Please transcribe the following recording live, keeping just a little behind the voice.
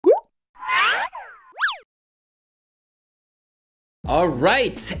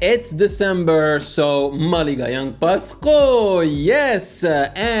Alright, it's December, so maligayang Pasko, yes!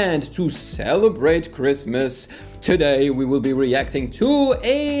 And to celebrate Christmas, today we will be reacting to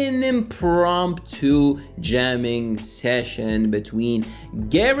an impromptu jamming session between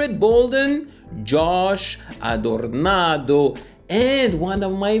Garrett, Bolden, Josh, Adornado, and one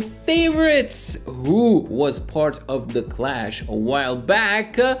of my favorites who was part of the clash a while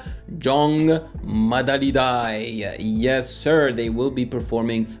back, Jong, Madaliday. Yes sir, they will be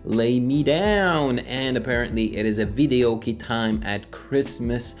performing Lay Me Down, and apparently it is a videoke time at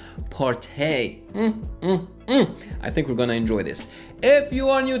Christmas party. I think we're gonna enjoy this. If you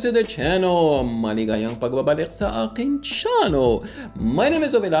are new to the channel, maligayang pagbabalik sa aking channel. My name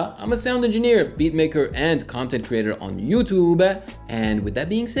is Ovela. I'm a sound engineer, beatmaker, and content creator on YouTube. And with that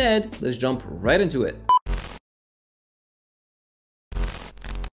being said, let's jump right into it.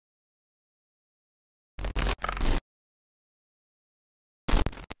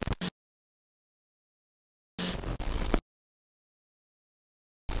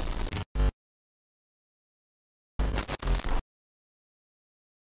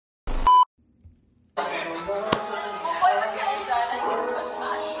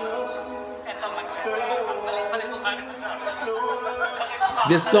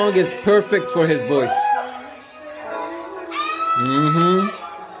 This song is perfect for his voice.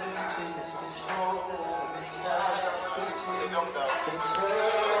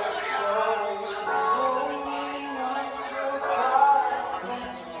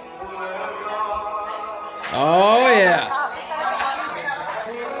 Oh yeah.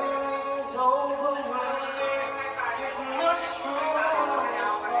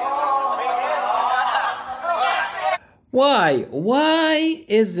 Why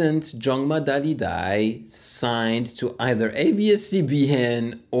isn't Jong Madaliday signed to either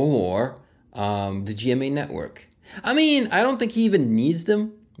ABS-CBN or the GMA network? I mean, I don't think he even needs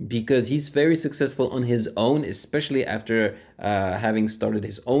them because he's very successful on his own, especially after having started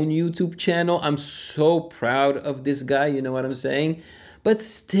his own YouTube channel. I'm so proud of this guy, you know what I'm saying? But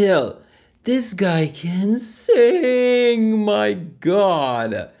still, this guy can sing, my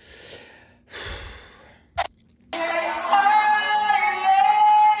God.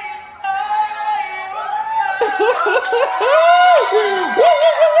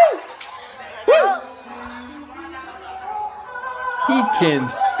 He can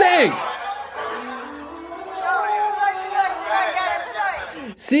sing.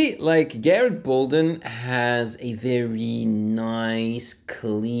 See, like Garrett Bolden has a very nice,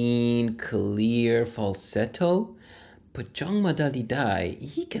 clean, clear falsetto, but Jong Madaliday,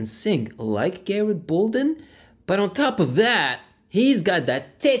 he can sing like Garrett Bolden, but on top of that, he's got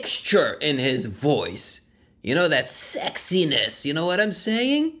that texture in his voice. You know, that sexiness, you know what I'm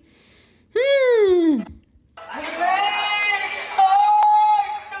saying?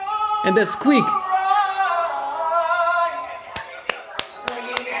 And that squeak.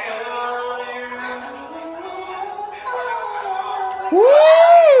 Woo!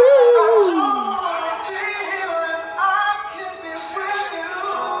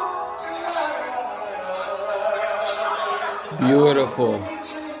 Beautiful.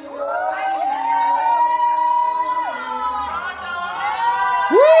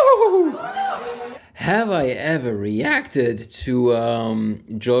 Woo! Have I ever reacted to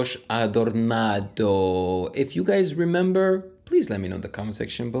Josh Adornado? If you guys remember, please let me know in the comment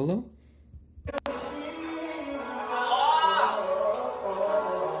section below.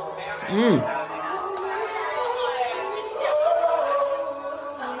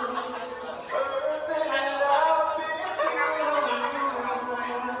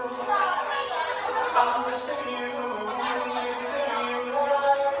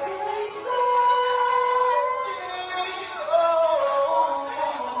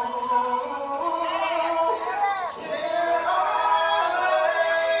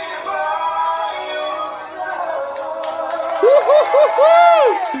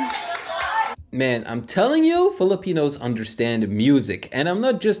 Man, I'm telling you, Filipinos understand music. And I'm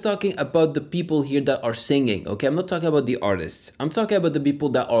not just talking about the people here that are singing, okay? I'm not talking about the artists. I'm talking about the people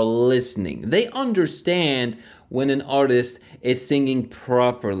that are listening. They understand when an artist is singing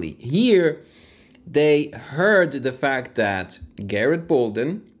properly. Here, they heard the fact that Garrett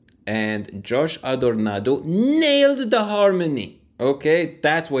Bolden and Josh Adornado nailed the harmony. Okay,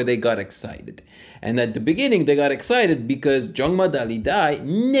 that's why they got excited. And at the beginning, they got excited because Jong Madaliday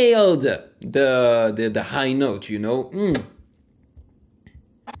nailed the high note, you know.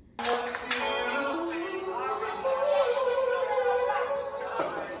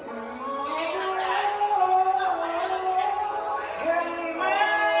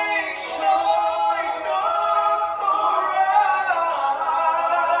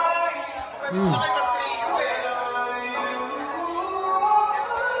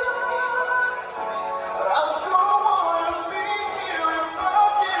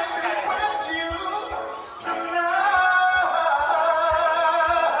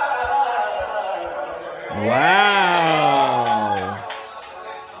 Wow.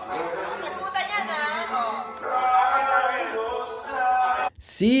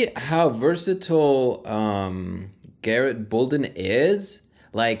 See how versatile Garrett Bolden is?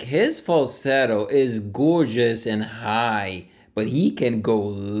 Like, his falsetto is gorgeous and high, but he can go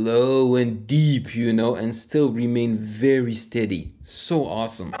low and deep, you know, and still remain very steady. So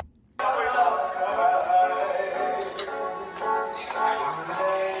awesome.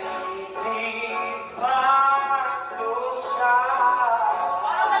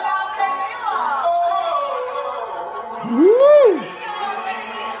 Woo!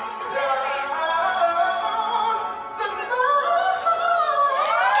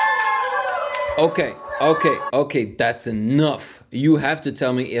 Okay, that's enough. You have to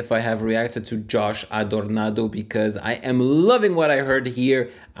tell me if I have reacted to Josh Adornado, because I am loving what I heard here.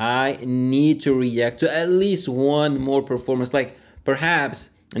 I need to react to at least one more performance, like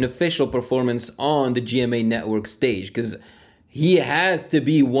perhaps an official performance on the GMA network stage, because he has to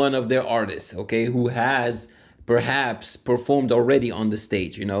be one of their artists, okay, who has perhaps performed already on the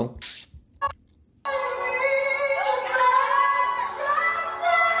stage, you know?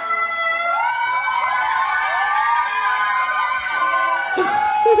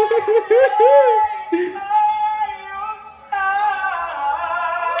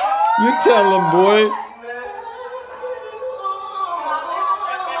 You tell him, boy.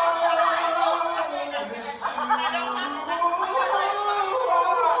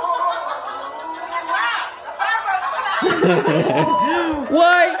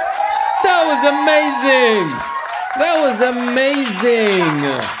 Why? That was amazing. That was amazing.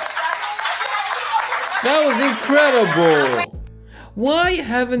 That was incredible. Why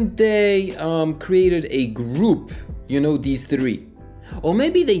haven't they created a group, you know, these three? Or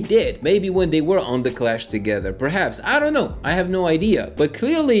maybe they did, maybe when they were on the Clash together, perhaps, I don't know, I have no idea. But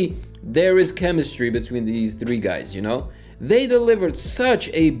clearly there is chemistry between these three guys, you know? They delivered such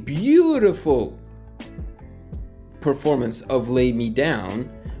a beautiful performance of Lay Me Down,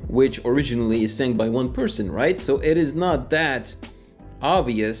 which originally is sang by one person, right? So it is not that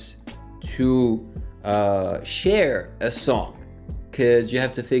obvious to share a song, because you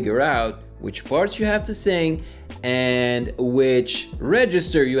have to figure out which parts you have to sing and which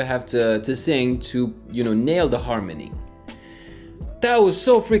register you have to sing to, you know, nail the harmony. That was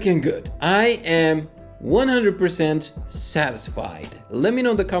so freaking good. I am 100% satisfied. Let me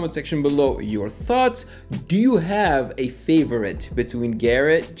know in the comment section below your thoughts. Do you have a favorite between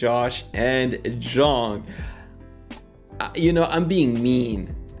Garrett, Josh, and Jong? You know, I'm being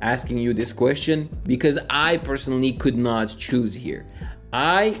mean asking you this question because I personally could not choose here.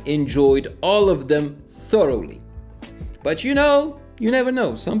 I enjoyed all of them thoroughly. But you know, you never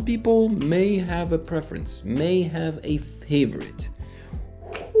know. Some people may have a preference, may have a favorite.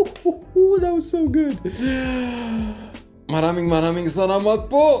 That was so good. Maraming salamat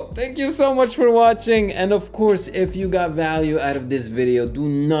po. Thank you so much for watching. And of course, if you got value out of this video, do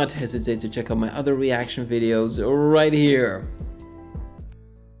not hesitate to check out my other reaction videos right here.